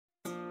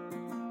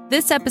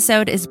This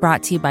episode is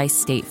brought to you by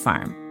State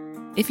Farm.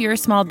 If you're a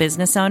small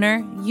business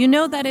owner, you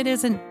know that it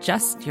isn't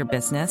just your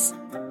business,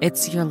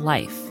 it's your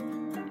life.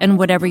 And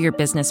whatever your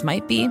business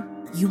might be,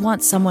 you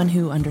want someone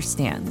who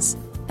understands.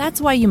 That's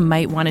why you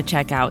might want to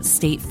check out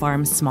State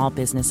Farm Small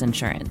Business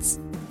Insurance.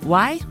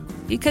 Why?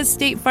 Because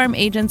State Farm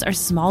agents are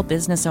small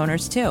business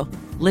owners too,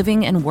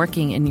 living and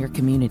working in your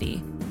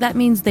community. That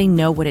means they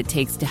know what it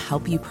takes to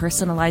help you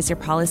personalize your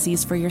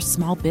policies for your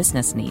small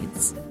business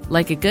needs.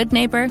 Like a good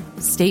neighbor,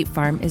 State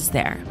Farm is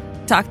there.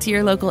 Talk to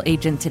your local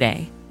agent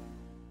today.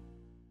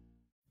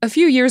 A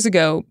few years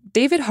ago,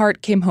 David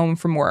Hart came home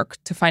from work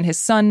to find his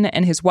son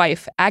and his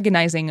wife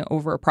agonizing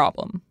over a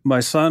problem.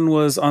 My son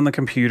was on the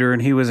computer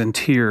and he was in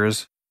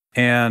tears.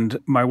 And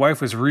my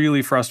wife was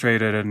really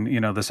frustrated. And,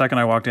 the second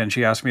I walked in,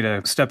 she asked me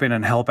to step in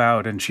and help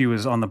out. And she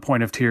was on the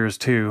point of tears,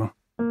 too.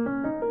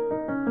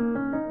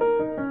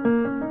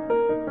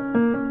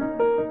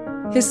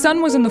 His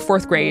son was in the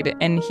 4th grade,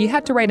 and he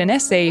had to write an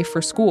essay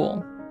for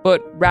school.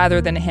 But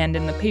rather than hand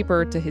in the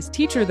paper to his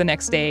teacher the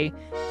next day,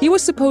 he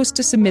was supposed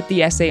to submit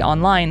the essay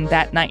online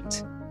that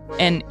night.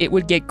 And it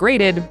would get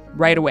graded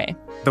right away.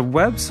 The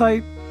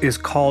website is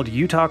called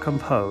Utah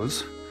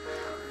Compose.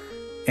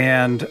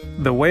 And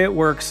the way it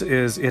works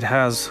is it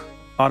has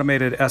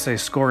automated essay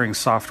scoring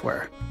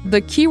software.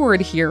 The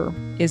keyword here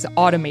is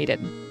automated.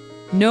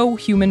 No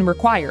human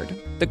required.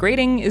 The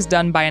grading is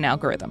done by an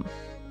algorithm.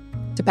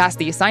 To pass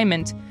the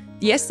assignment,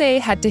 the essay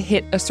had to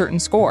hit a certain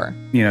score.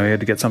 He had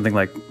to get something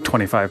like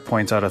 25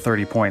 points out of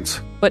 30 points.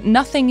 But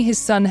nothing his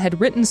son had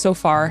written so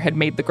far had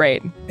made the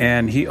grade.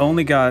 And he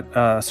only got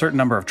a certain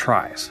number of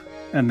tries,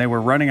 and they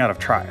were running out of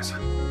tries.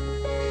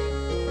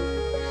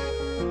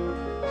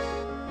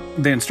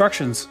 The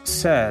instructions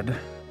said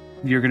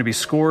you're going to be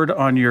scored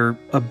on your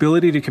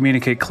ability to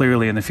communicate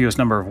clearly in the fewest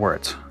number of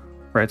words,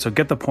 right? So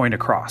get the point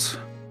across,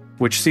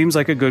 which seems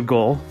like a good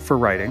goal for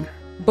writing.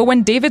 But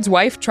when David's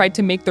wife tried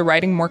to make the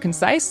writing more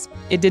concise,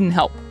 it didn't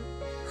help.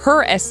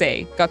 Her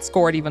essay got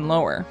scored even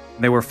lower.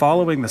 They were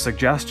following the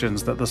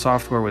suggestions that the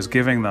software was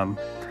giving them,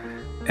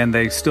 and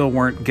they still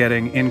weren't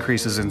getting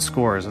increases in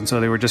scores, and so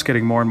they were just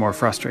getting more and more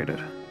frustrated.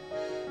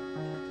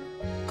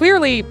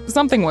 Clearly,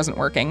 something wasn't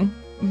working.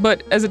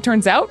 But as it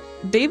turns out,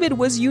 David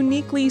was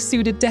uniquely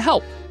suited to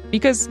help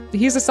because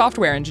he's a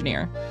software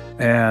engineer.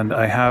 And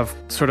I have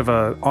sort of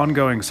an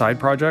ongoing side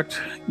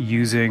project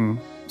using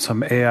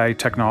some AI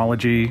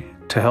technology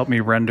to help me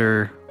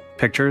render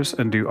pictures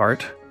and do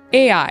art.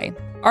 AI,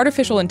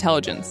 artificial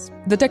intelligence,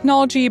 the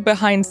technology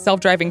behind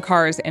self-driving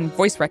cars and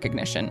voice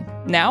recognition.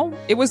 Now,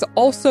 it was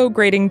also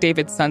grading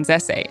David's son's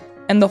essay,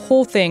 and the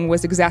whole thing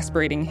was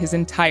exasperating his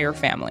entire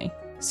family.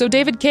 So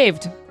David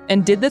caved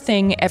and did the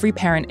thing every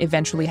parent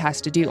eventually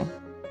has to do.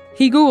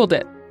 He Googled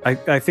it.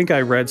 I think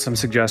I read some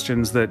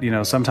suggestions that,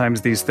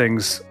 sometimes these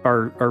things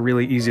are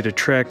really easy to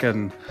trick,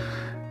 and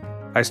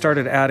I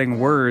started adding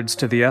words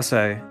to the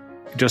essay,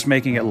 just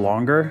making it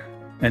longer,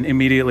 and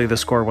immediately the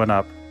score went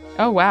up.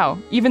 Oh, wow.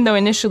 Even though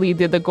initially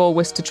the goal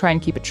was to try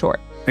and keep it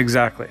short.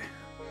 Exactly.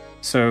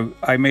 So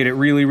I made it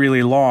really,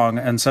 really long,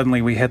 and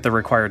suddenly we hit the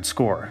required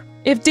score.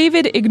 If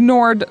David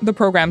ignored the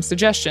program's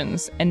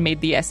suggestions and made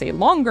the essay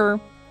longer,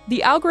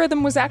 the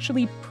algorithm was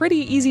actually pretty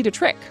easy to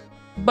trick.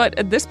 But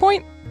at this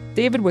point,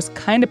 David was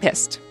kind of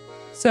pissed.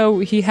 So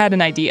he had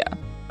an idea.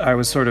 I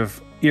was sort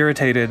of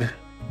irritated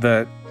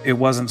that it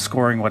wasn't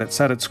scoring what it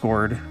said it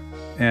scored.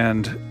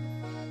 And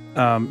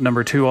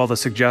number two, all the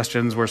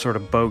suggestions were sort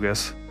of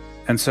bogus.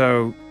 And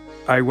so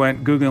I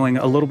went Googling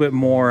a little bit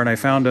more, and I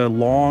found a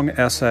long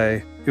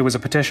essay. It was a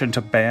petition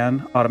to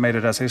ban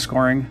automated essay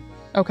scoring.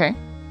 Okay.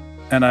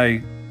 And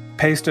I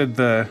pasted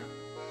the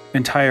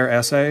entire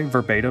essay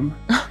verbatim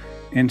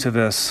into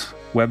this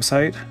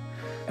website,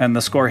 and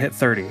the score hit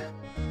 30.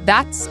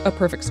 That's a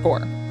perfect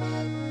score.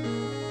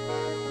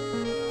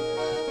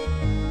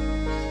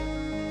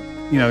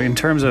 In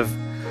terms of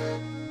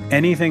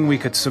anything we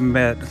could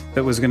submit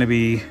that was going to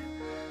be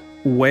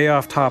way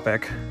off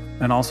topic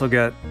and also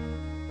get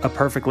a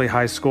perfectly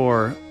high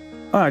score,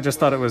 I just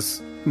thought it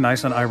was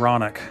nice and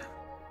ironic.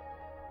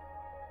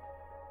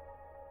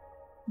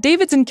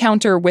 David's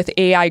encounter with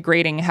AI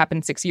grading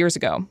happened 6 years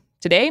ago.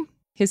 Today,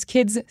 his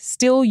kids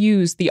still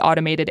use the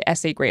automated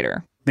essay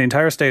grader. The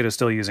entire state is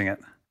still using it.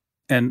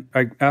 And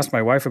I asked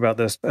my wife about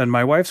this, and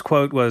my wife's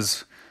quote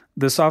was,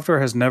 "This software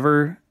has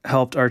never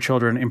helped our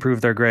children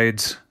improve their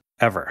grades,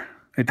 ever.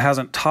 It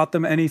hasn't taught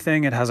them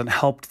anything. It hasn't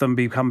helped them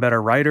become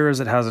better writers.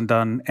 It hasn't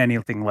done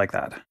anything like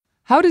that."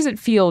 How does it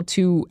feel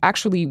to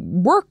actually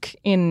work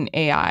in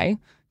AI,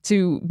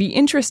 to be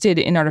interested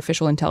in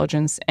artificial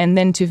intelligence, and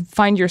then to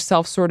find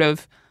yourself sort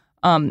of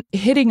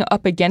hitting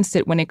up against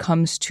it when it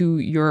comes to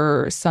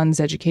your son's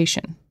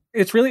education?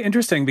 It's really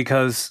interesting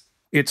because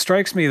it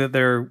strikes me that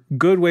there are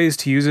good ways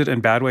to use it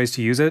and bad ways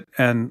to use it.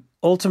 And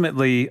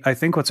ultimately, I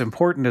think what's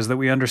important is that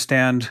we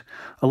understand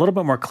a little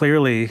bit more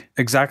clearly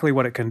exactly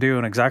what it can do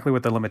and exactly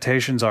what the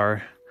limitations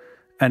are,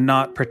 and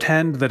not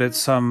pretend that it's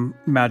some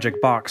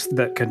magic box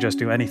that can just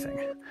do anything.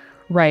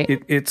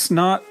 Right. It's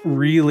not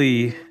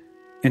really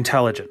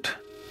intelligent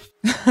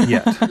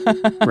yet,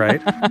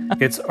 right?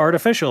 It's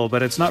artificial,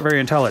 but it's not very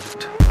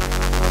intelligent.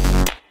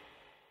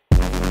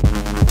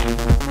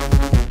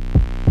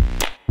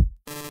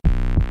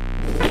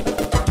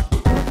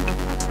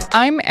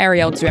 I'm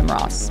Ariel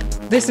Duhem-Ross.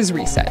 This is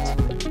Reset.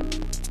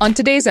 On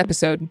today's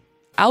episode,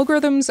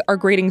 algorithms are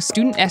grading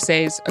student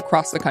essays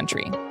across the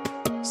country.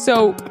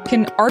 So,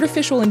 can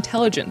artificial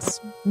intelligence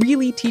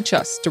really teach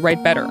us to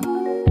write better?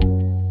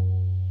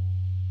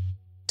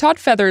 Todd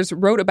Feathers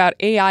wrote about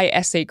AI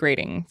essay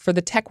grading for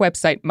the tech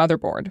website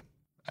Motherboard.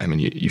 I mean,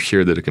 you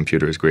hear that a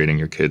computer is grading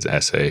your kid's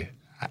essay.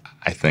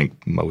 I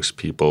think most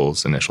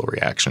people's initial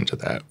reaction to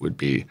that would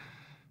be,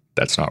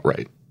 that's not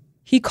right.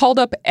 He called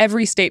up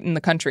every state in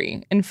the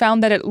country and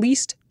found that at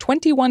least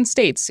 21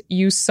 states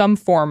use some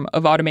form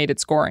of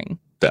automated scoring.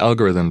 The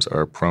algorithms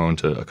are prone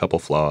to a couple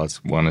flaws.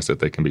 One is that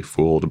they can be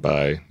fooled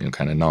by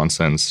kind of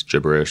nonsense,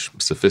 gibberish,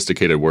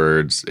 sophisticated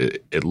words.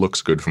 It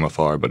looks good from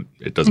afar, but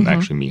it doesn't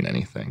actually mean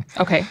anything.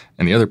 Okay.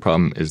 And the other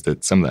problem is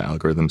that some of the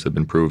algorithms have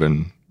been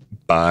proven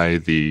by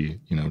the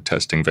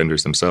testing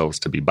vendors themselves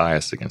to be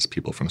biased against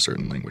people from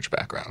certain language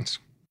backgrounds.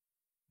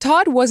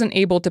 Todd wasn't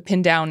able to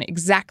pin down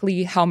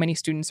exactly how many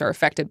students are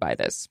affected by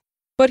this.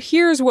 But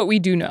here's what we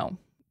do know.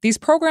 These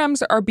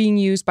programs are being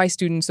used by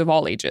students of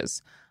all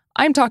ages.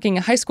 I'm talking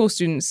high school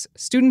students,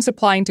 students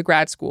applying to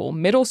grad school,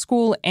 middle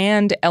school,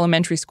 and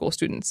elementary school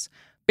students.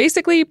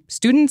 Basically,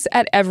 students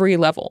at every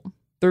level.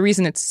 The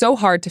reason it's so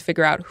hard to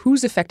figure out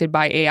who's affected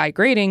by AI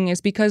grading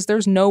is because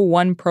there's no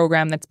one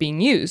program that's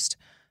being used.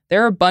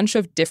 There are a bunch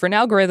of different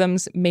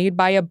algorithms made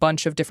by a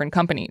bunch of different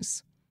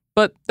companies.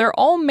 But they're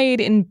all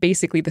made in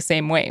basically the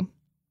same way.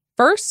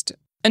 First,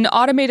 an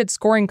automated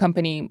scoring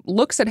company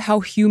looks at how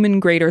human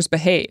graders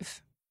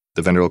behave.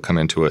 The vendor will come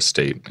into a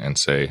state and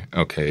say,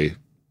 okay,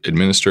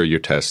 administer your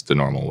test the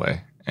normal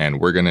way,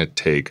 and we're going to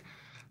take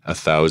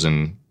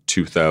 1,000,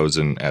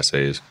 2,000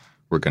 essays.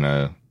 We're going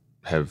to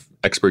have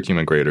expert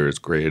human graders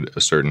grade a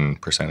certain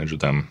percentage of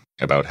them,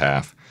 about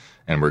half,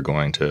 and we're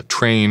going to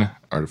train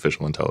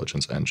artificial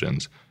intelligence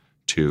engines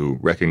to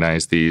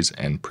recognize these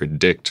and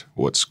predict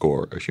what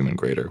score a human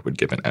grader would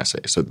give an essay.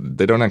 So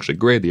they don't actually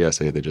grade the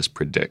essay, they just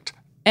predict.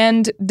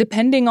 And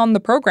depending on the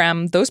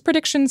program, those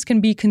predictions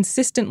can be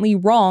consistently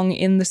wrong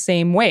in the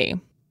same way.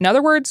 In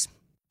other words,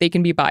 they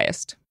can be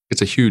biased.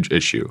 It's a huge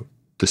issue.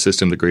 The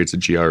system that grades the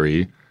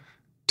GRE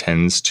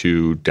tends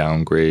to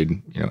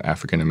downgrade,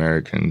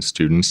 African-American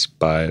students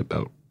by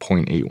about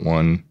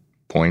 0.81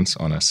 points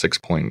on a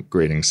 6-point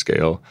grading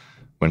scale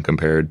when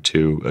compared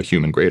to a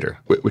human grader,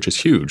 which is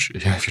huge.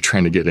 If you're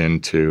trying to get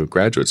into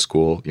graduate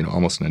school,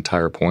 almost an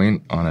entire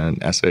point on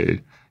an essay,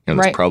 that's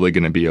right. Probably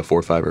going to be a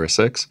 4, 5, or a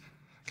 6,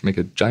 can make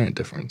a giant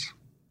difference.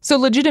 So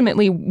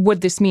legitimately,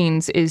 what this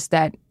means is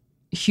that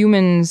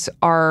humans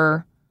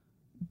are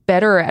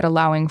better at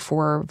allowing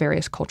for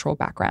various cultural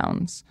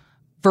backgrounds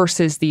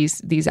versus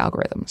these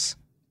algorithms.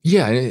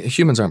 Yeah,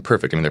 humans aren't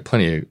perfect. I mean, there are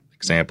plenty of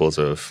examples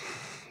of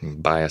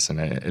bias in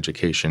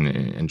education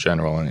in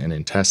general and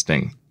in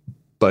testing.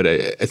 But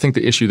I think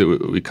the issue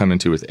that we come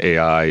into with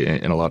AI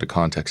in a lot of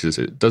contexts is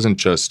it doesn't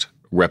just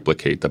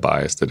replicate the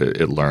bias that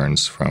it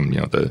learns from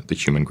the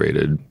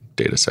human-graded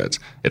data sets.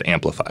 It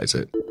amplifies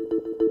it.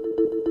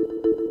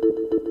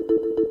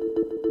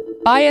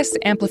 Bias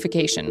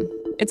amplification.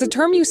 It's a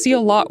term you see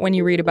a lot when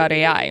you read about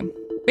AI.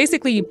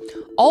 Basically,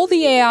 all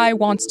the AI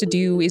wants to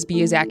do is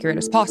be as accurate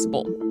as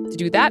possible. To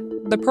do that,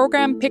 the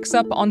program picks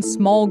up on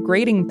small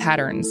grading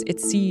patterns it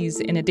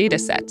sees in a data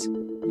set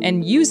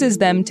and uses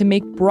them to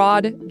make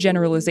broad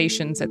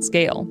generalizations at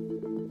scale.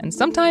 And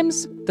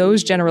sometimes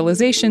those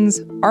generalizations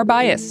are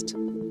biased.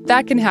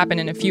 That can happen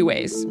in a few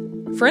ways.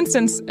 For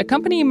instance, a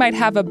company might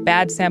have a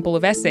bad sample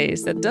of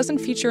essays that doesn't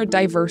feature a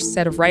diverse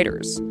set of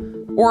writers.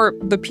 Or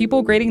the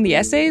people grading the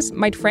essays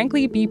might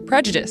frankly be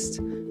prejudiced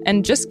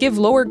and just give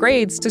lower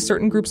grades to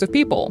certain groups of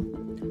people.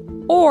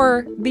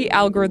 Or the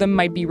algorithm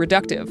might be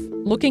reductive,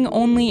 looking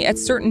only at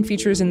certain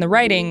features in the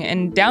writing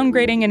and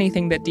downgrading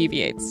anything that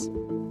deviates.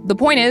 The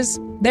point is,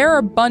 there are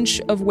a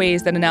bunch of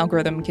ways that an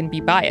algorithm can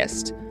be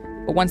biased.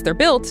 But once they're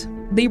built,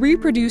 they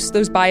reproduce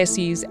those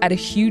biases at a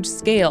huge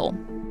scale,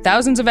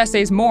 thousands of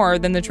essays more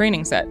than the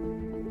training set.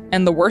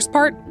 And the worst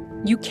part?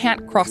 You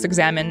can't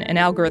cross-examine an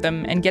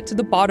algorithm and get to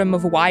the bottom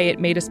of why it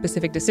made a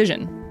specific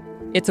decision.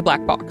 It's a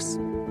black box.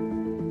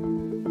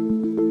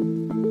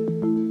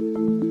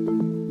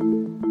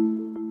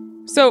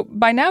 So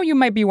by now you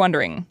might be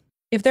wondering,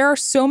 if there are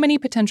so many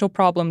potential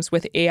problems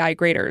with AI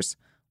graders,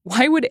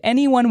 why would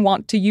anyone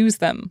want to use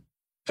them?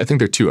 I think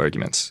there are two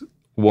arguments.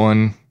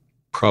 One,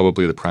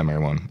 probably the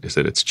primary one, is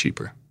that it's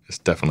cheaper. It's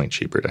definitely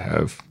cheaper to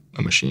have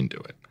a machine do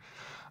it.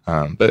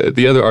 But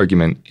the other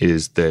argument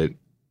is that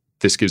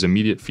this gives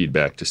immediate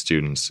feedback to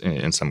students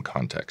in some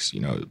contexts.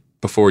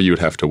 Before you would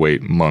have to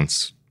wait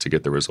months to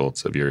get the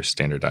results of your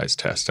standardized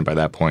test. And by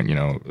that point,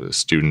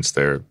 students,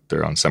 they're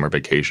on summer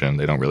vacation.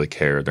 They don't really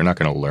care. They're not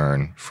going to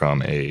learn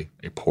from a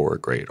poor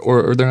grade,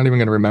 or they're not even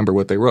going to remember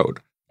what they wrote.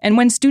 And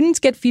when students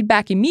get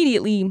feedback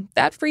immediately,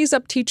 that frees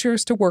up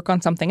teachers to work on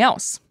something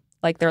else,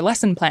 like their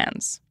lesson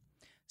plans.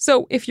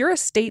 So if you're a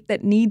state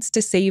that needs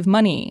to save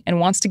money and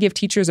wants to give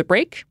teachers a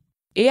break,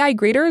 AI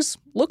graders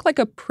look like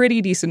a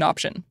pretty decent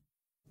option.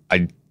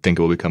 I think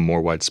it will become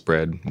more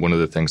widespread. One of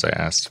the things I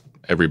asked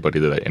everybody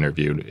that I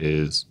interviewed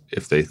is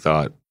if they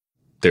thought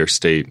their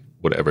state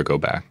would ever go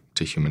back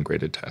to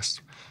human-graded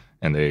tests.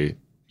 And they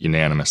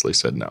unanimously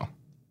said no.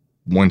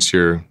 Once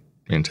you're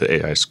into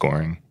AI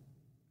scoring,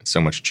 it's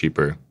so much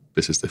cheaper.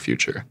 This is the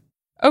future.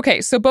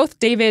 Okay, so both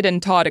David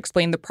and Todd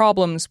explained the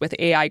problems with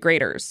AI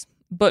graders.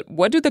 But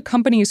what do the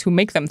companies who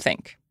make them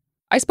think?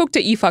 I spoke to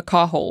Aoife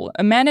Cahill,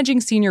 a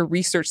managing senior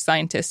research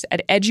scientist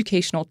at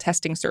Educational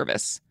Testing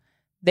Service.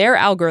 Their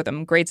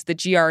algorithm grades the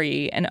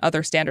GRE and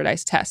other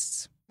standardized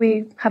tests.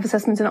 We have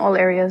assessments in all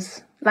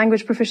areas: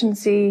 language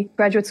proficiency,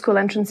 graduate school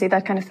entrancy,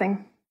 that kind of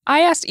thing. I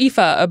asked Aoife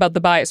about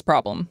the bias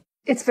problem.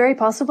 It's very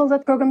possible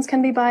that programs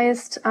can be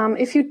biased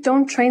if you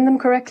don't train them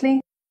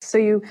correctly. So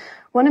you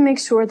want to make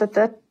sure that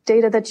that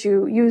data that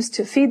you use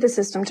to feed the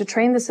system, to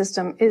train the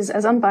system, is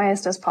as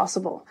unbiased as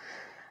possible.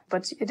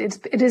 But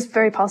it is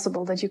very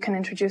possible that you can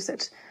introduce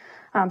it.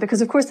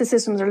 Because, of course, the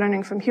systems are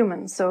learning from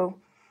humans. So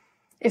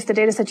if the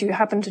data set you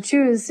happen to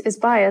choose is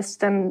biased,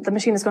 then the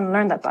machine is going to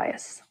learn that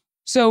bias.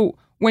 So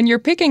when you're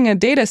picking a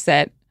data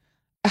set,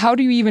 how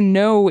do you even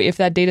know if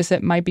that data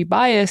set might be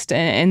biased?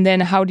 And then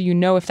how do you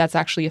know if that's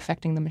actually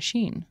affecting the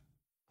machine?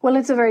 Well,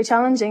 it's a very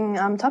challenging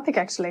topic,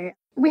 actually.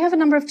 We have a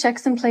number of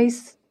checks in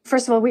place.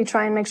 First of all, we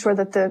try and make sure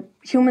that the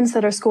humans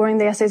that are scoring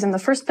the essays in the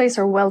first place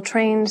are well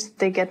trained.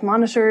 They get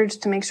monitored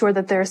to make sure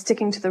that they're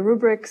sticking to the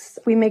rubrics.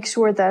 We make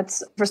sure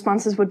that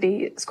responses would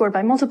be scored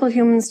by multiple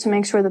humans to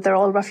make sure that they're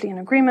all roughly in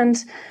agreement.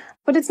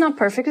 But it's not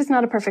perfect. It's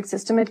not a perfect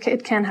system.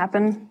 It can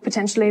happen,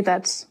 potentially,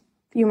 that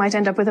you might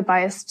end up with a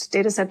biased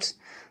data set,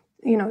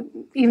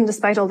 even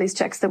despite all these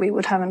checks that we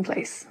would have in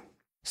place.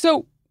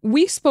 So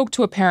we spoke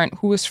to a parent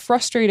who was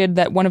frustrated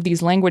that one of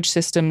these language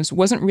systems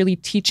wasn't really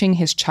teaching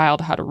his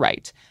child how to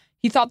write.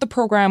 He thought the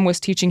program was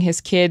teaching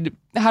his kid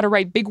how to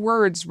write big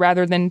words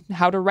rather than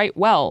how to write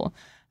well.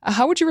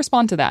 How would you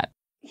respond to that?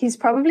 He's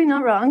probably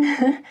not wrong.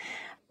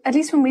 At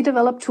least when we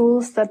develop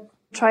tools that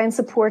try and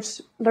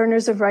support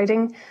learners of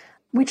writing,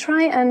 we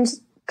try and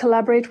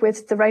collaborate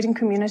with the writing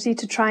community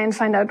to try and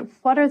find out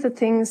what are the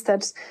things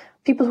that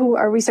people who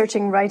are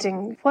researching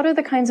writing, what are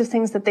the kinds of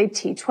things that they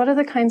teach? What are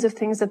the kinds of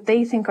things that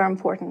they think are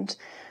important?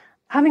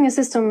 Having a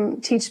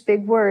system teach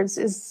big words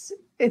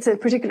it's a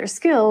particular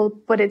skill,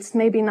 but it's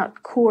maybe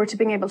not core to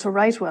being able to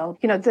write well.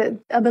 The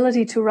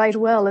ability to write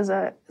well is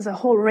a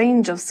whole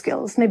range of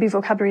skills. Maybe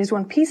vocabulary is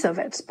one piece of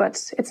it,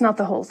 but it's not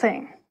the whole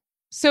thing.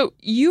 So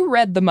you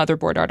read the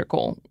Motherboard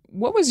article.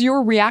 What was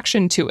your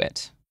reaction to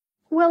it?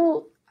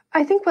 Well,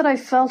 I think what I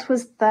felt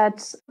was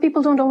that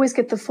people don't always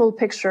get the full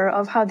picture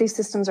of how these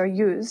systems are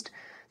used.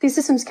 These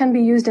systems can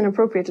be used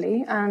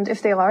inappropriately, and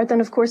if they are,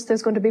 then of course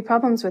there's going to be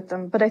problems with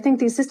them. But I think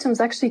these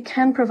systems actually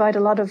can provide a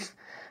lot of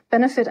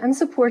benefit and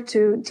support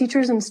to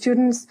teachers and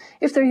students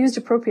if they're used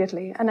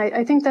appropriately. And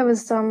I think that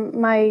was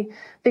my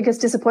biggest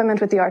disappointment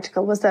with the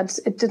article, was that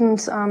it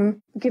didn't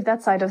give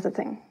that side of the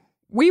thing.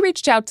 We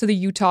reached out to the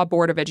Utah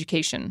Board of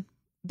Education.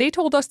 They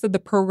told us that the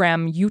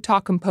program Utah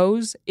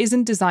Compose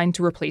isn't designed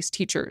to replace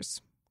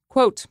teachers.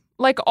 Quote,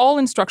 like all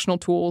instructional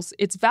tools,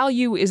 its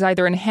value is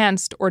either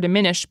enhanced or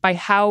diminished by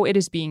how it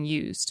is being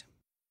used.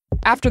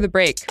 After the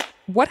break,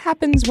 what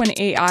happens when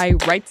AI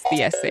writes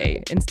the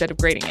essay instead of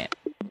grading it?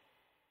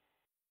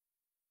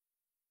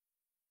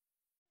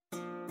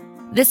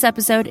 This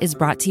episode is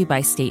brought to you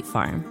by State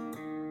Farm.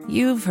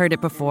 You've heard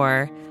it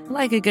before.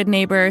 Like a good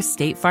neighbor,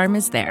 State Farm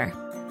is there.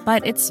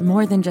 But it's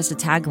more than just a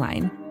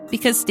tagline,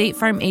 because State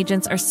Farm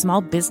agents are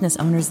small business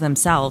owners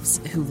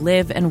themselves who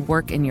live and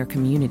work in your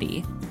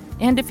community.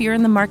 And if you're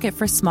in the market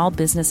for small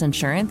business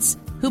insurance,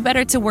 who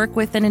better to work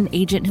with than an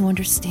agent who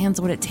understands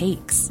what it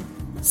takes?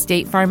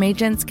 State Farm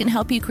agents can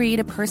help you create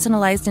a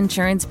personalized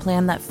insurance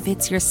plan that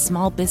fits your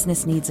small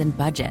business needs and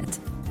budget.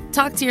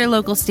 Talk to your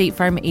local State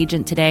Farm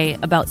agent today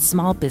about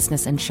small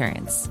business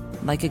insurance.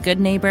 Like a good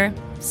neighbor,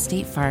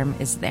 State Farm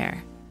is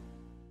there.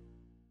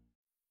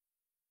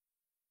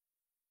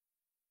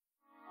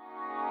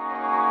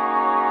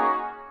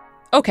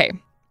 Okay,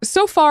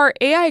 so far,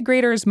 AI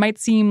graders might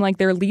seem like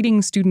they're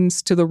leading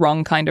students to the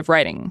wrong kind of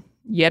writing.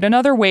 Yet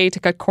another way to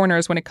cut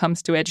corners when it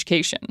comes to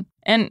education.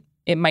 And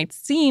it might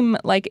seem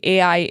like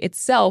AI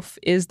itself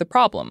is the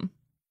problem.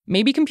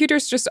 Maybe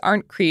computers just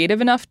aren't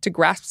creative enough to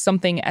grasp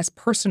something as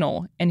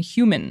personal and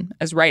human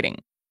as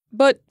writing.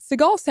 But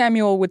Sigal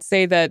Samuel would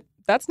say that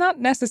that's not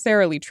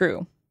necessarily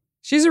true.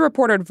 She's a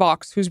reporter at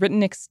Vox who's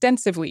written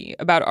extensively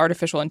about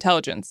artificial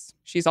intelligence.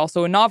 She's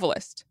also a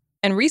novelist.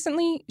 And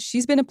recently,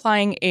 she's been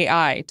applying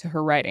AI to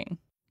her writing.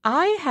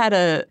 I had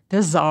a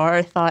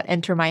bizarre thought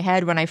enter my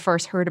head when I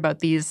first heard about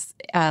these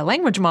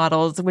language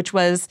models, which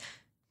was,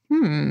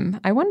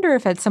 I wonder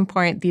if at some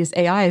point these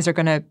AIs are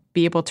going to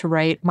be able to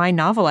write my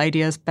novel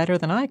ideas better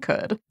than I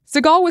could.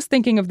 Sigal was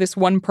thinking of this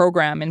one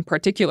program in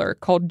particular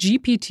called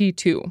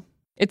GPT-2.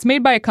 It's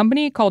made by a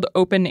company called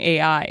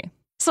OpenAI.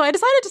 So I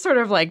decided to sort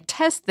of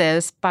test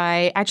this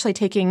by actually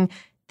taking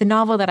the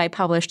novel that I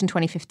published in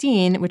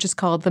 2015, which is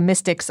called The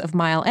Mystics of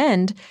Mile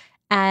End,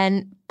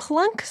 and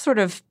plunk sort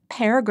of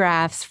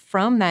paragraphs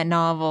from that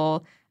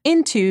novel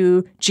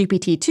into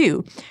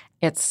GPT-2.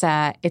 It's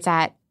at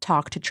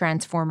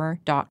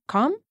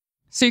talktotransformer.com.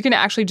 So you can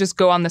actually just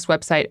go on this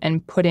website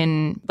and put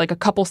in a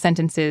couple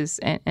sentences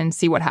and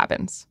see what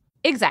happens.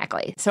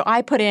 Exactly. So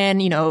I put in,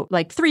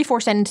 like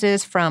 3-4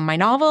 sentences from my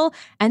novel,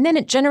 and then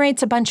it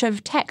generates a bunch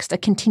of text, a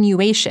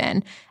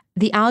continuation.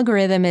 The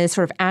algorithm is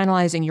sort of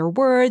analyzing your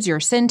words, your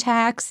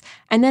syntax,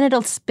 and then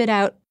it'll spit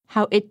out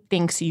how it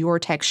thinks your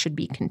text should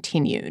be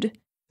continued.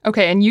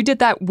 Okay, and you did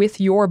that with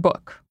your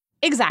book.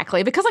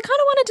 Exactly, because I kind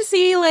of wanted to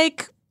see,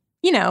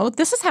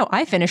 this is how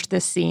I finished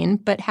this scene,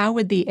 but how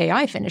would the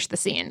AI finish the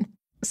scene?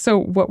 So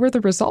what were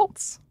the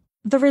results?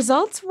 The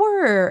results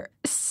were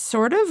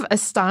sort of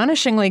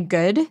astonishingly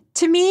good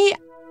to me.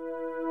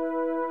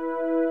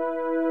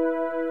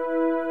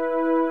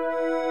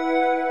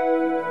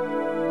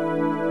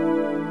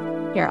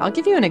 Here, I'll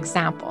give you an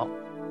example.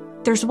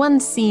 There's one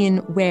scene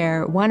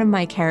where one of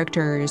my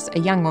characters, a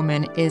young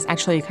woman, is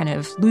actually kind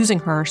of losing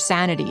her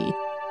sanity.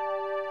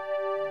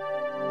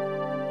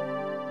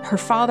 Her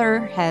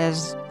father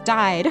has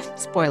died,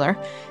 spoiler,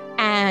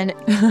 and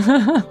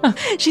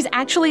she's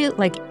actually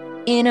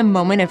in a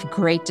moment of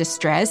great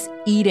distress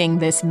eating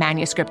this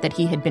manuscript that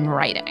he had been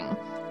writing.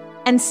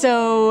 And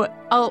so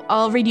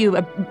I'll read you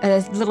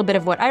a little bit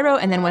of what I wrote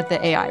and then what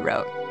the AI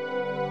wrote.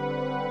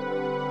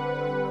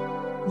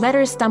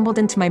 Letters stumbled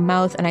into my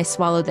mouth and I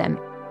swallowed them.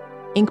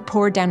 Ink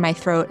poured down my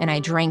throat and I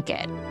drank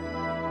it.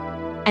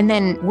 And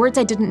then words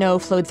I didn't know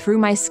flowed through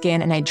my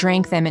skin and I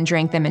drank them and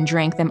drank them and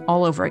drank them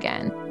all over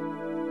again.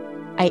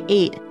 I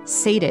ate,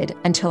 sated,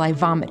 until I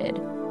vomited.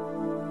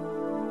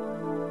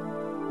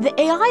 The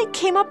AI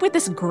came up with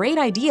this great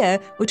idea,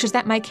 which is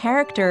that my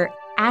character,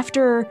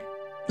 after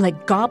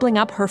gobbling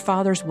up her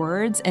father's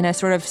words in a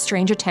sort of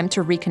strange attempt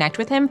to reconnect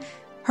with him,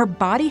 her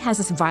body has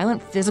this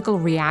violent physical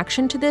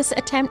reaction to this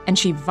attempt and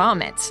she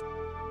vomits.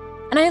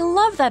 And I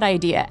love that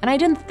idea, and I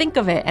didn't think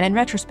of it, and in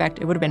retrospect,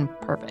 it would have been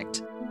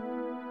perfect.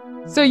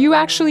 So you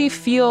actually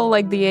feel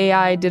like the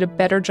AI did a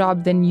better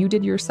job than you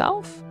did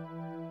yourself?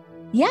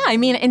 Yeah, I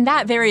mean, in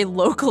that very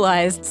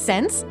localized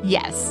sense,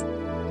 yes.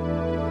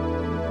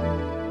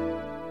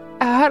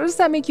 How does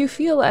that make you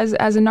feel as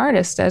an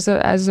artist, as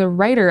a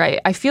writer?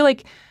 I feel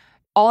like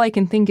all I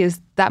can think is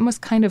that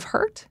must kind of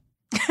hurt.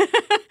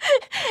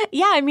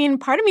 Yeah, I mean,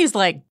 part of me is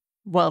like,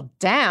 well,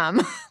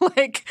 damn.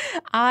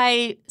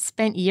 I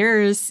spent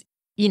years,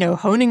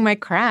 honing my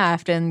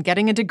craft and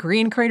getting a degree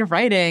in creative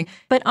writing.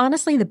 But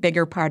honestly, the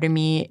bigger part of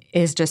me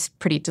is just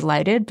pretty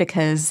delighted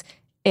because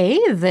A,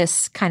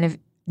 this kind of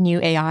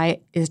new AI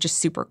is just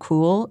super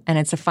cool and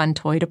it's a fun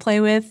toy to play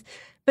with.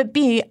 But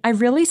B, I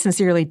really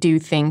sincerely do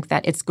think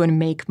that it's going to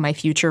make my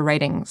future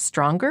writing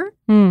stronger.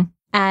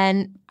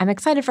 And I'm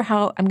excited for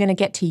how I'm going to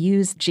get to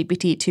use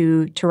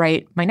GPT to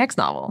write my next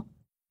novel.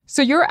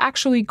 So you're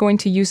actually going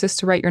to use this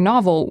to write your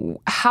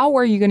novel. How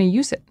are you going to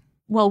use it?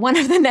 Well, one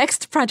of the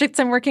next projects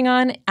I'm working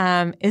on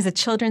is a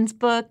children's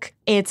book.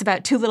 It's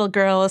about 2 little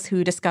girls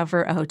who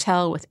discover a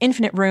hotel with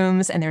infinite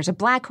rooms, and there's a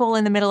black hole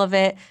in the middle of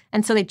it.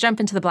 And so they jump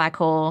into the black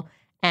hole,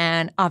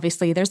 and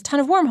obviously there's a ton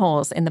of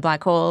wormholes in the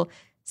black hole,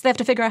 so they have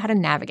to figure out how to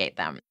navigate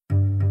them.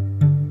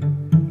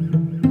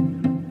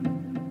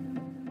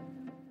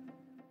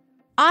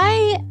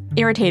 I,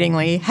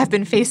 irritatingly, have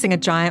been facing a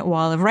giant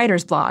wall of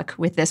writer's block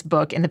with this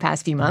book in the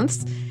past few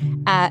months.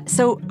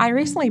 So I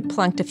recently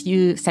plunked a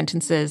few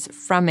sentences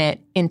from it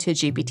into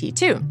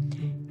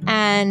GPT-2.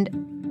 And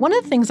one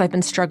of the things I've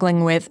been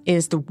struggling with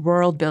is the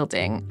world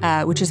building,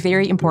 which is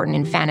very important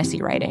in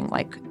fantasy writing.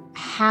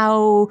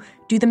 How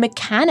do the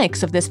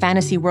mechanics of this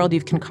fantasy world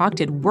you've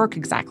concocted work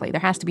exactly?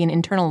 There has to be an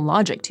internal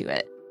logic to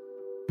it.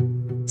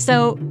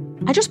 So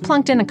I just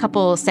plunked in a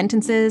couple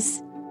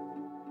sentences.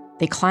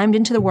 They climbed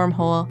into the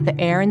wormhole. The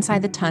air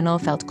inside the tunnel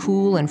felt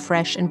cool and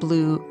fresh and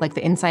blue, like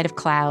the inside of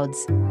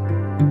clouds.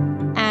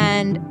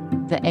 And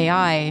the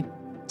AI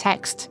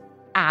text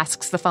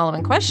asks the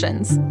following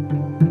questions.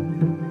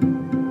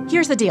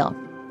 Here's the deal.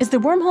 Is the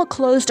wormhole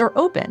closed or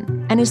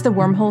open? And is the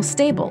wormhole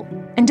stable?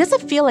 And does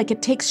it feel like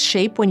it takes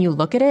shape when you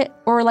look at it?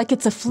 Or like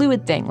it's a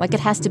fluid thing, like it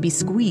has to be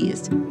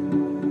squeezed?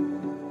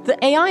 The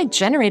AI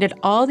generated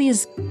all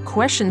these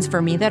questions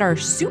for me that are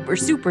super,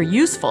 super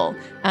useful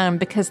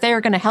because they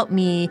are going to help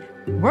me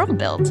world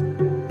build.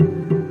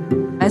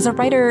 As a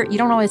writer, you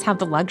don't always have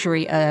the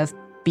luxury of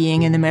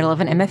being in the middle of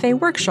an MFA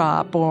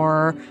workshop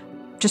or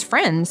just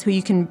friends who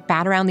you can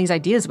bat around these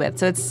ideas with.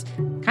 So it's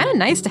kind of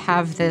nice to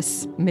have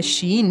this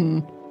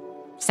machine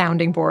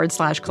sounding board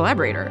 /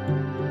 collaborator.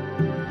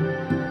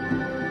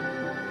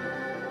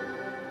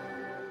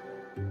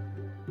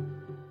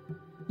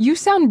 You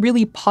sound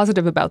really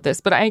positive about this,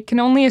 but I can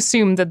only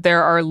assume that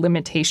there are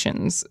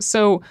limitations.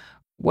 So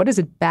what is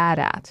it bad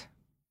at?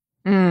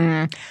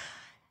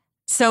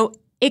 So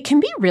it can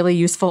be really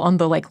useful on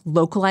the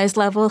localized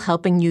level,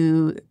 helping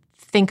you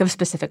think of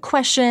specific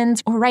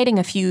questions or writing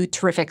a few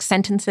terrific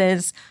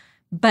sentences.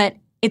 But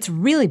it's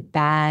really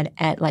bad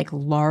at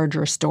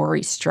larger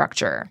story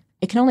structure.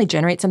 It can only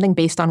generate something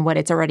based on what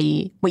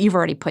you've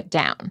already put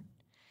down.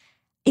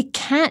 It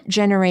can't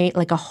generate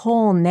a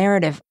whole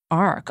narrative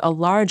arc, a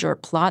larger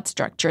plot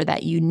structure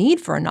that you need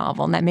for a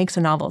novel and that makes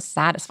a novel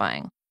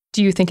satisfying.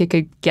 Do you think it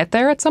could get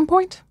there at some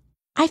point?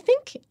 I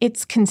think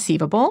it's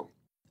conceivable.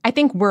 I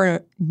think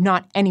we're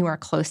not anywhere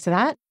close to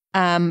that.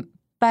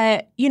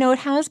 But, it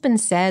has been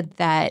said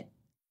that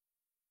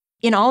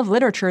in all of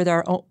literature,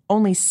 there are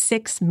only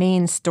 6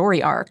 main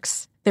story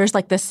arcs. There's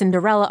like the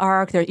Cinderella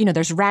arc,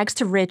 there's rags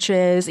to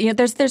riches.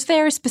 There's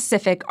very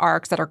specific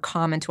arcs that are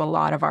common to a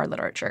lot of our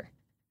literature.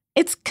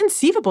 It's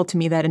conceivable to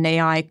me that an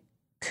AI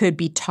could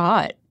be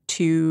taught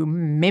to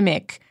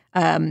mimic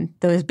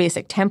those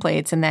basic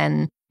templates and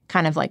then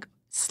kind of like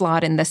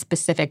slot in the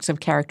specifics of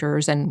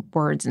characters and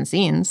words and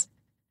scenes.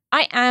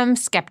 I am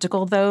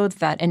skeptical, though,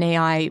 that an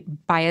AI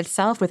by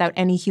itself, without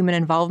any human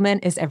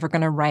involvement, is ever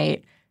going to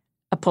write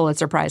a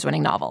Pulitzer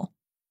Prize-winning novel.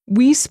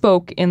 We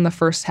spoke in the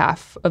first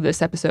half of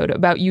this episode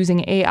about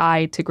using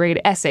AI to grade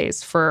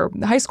essays for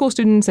high school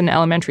students and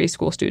elementary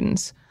school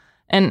students.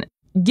 And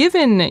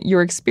given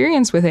your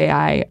experience with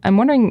AI, I'm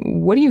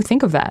wondering, what do you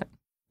think of that?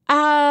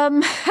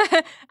 I'm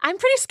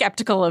pretty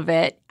skeptical of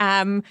it.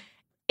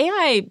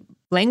 AI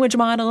language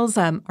models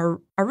are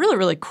really,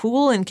 really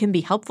cool and can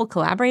be helpful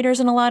collaborators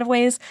in a lot of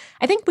ways.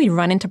 I think we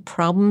run into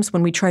problems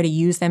when we try to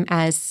use them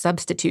as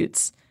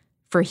substitutes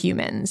for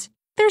humans.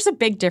 There's a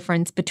big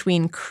difference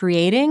between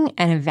creating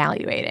and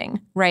evaluating,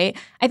 right?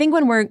 I think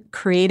when we're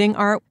creating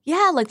art,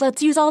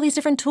 let's use all these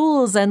different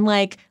tools and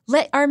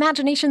let our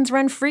imaginations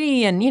run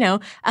free. And,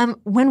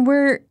 when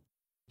we're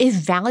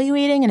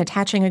evaluating and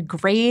attaching a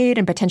grade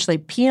and potentially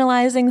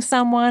penalizing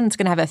someone, it's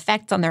going to have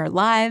effects on their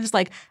lives.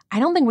 I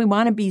don't think we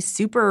want to be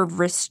super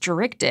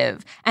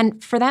restrictive.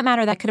 And for that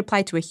matter, that could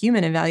apply to a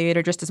human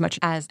evaluator just as much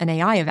as an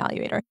AI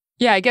evaluator.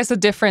 Yeah, I guess the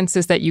difference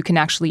is that you can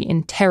actually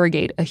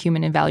interrogate a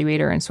human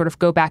evaluator and sort of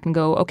go back and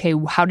go, okay,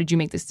 how did you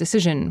make this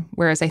decision?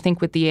 Whereas I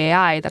think with the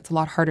AI, that's a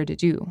lot harder to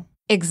do.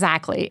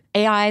 Exactly.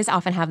 AIs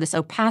often have this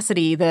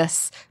opacity,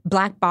 this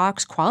black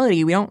box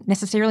quality. We don't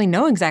necessarily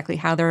know exactly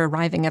how they're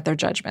arriving at their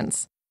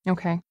judgments.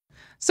 Okay.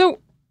 So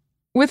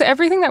with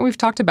everything that we've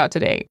talked about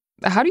today,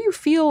 how do you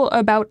feel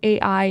about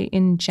AI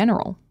in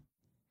general?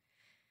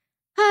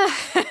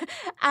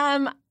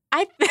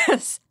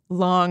 This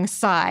long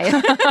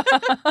sigh.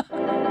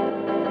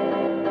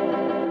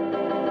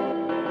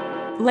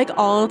 Like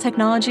all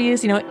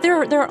technologies,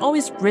 there are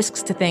always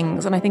risks to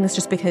things. And I think it's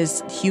just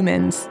because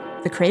humans,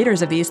 the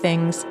creators of these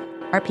things,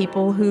 are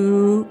people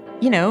who,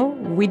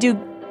 we do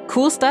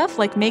cool stuff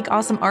like make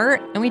awesome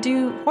art, and we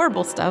do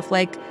horrible stuff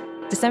like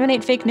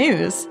disseminate fake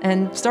news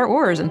and start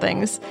wars and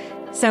things.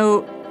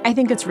 So I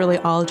think it's really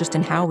all just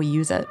in how we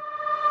use it.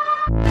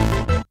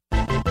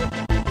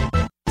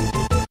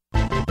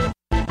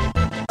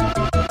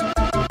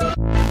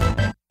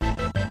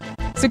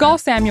 Sigal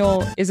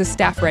Samuel is a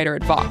staff writer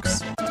at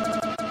Vox.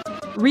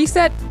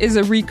 Reset is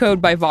a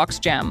recode by Vox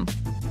Jam.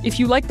 If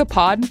you like the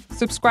pod,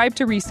 subscribe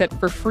to Reset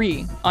for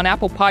free on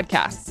Apple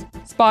Podcasts,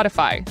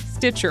 Spotify,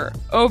 Stitcher,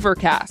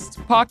 Overcast,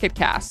 Pocket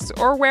Casts,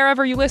 or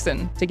wherever you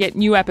listen to get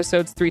new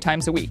episodes 3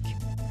 times a week.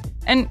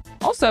 And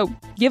also,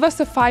 give us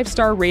a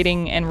 5-star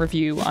rating and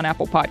review on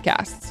Apple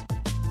Podcasts.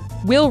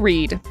 Will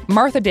Reed,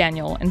 Martha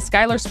Daniel, and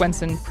Skylar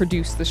Swenson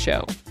produce the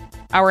show.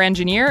 Our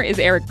engineer is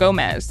Eric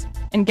Gomez,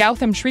 and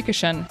Gautam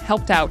Srikishan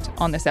helped out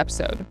on this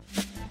episode.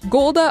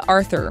 Golda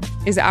Arthur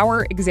is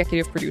our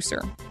executive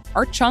producer.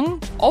 Art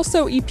Chung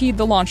also EP'd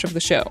the launch of the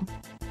show.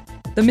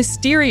 The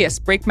mysterious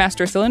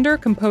Breakmaster Cylinder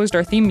composed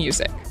our theme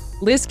music.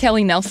 Liz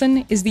Kelly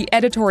Nelson is the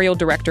editorial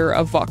director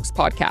of Vox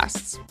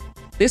Podcasts.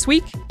 This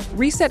week,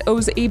 Reset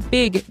owes a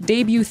big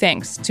debut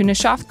thanks to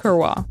Nishath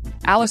Kurwa,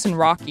 Allison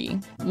Rocky,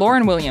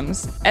 Lauren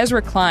Williams,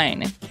 Ezra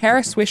Klein,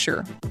 Kara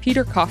Swisher,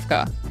 Peter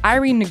Kafka,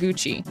 Irene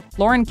Noguchi,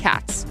 Lauren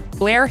Katz,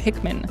 Blair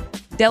Hickman,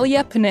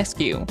 Delia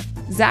Pinescu,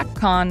 Zach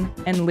Kahn,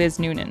 and Liz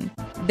Noonan.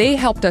 They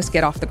helped us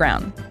get off the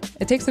ground.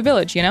 It takes a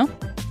village,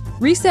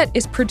 Reset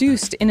is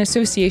produced in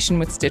association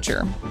with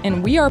Stitcher,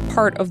 and we are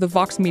part of the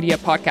Vox Media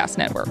Podcast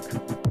Network.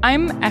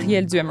 I'm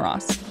Ariel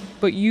Duemras,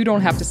 but you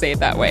don't have to say it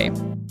that way.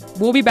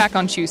 We'll be back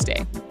on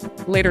Tuesday.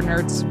 Later,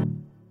 nerds.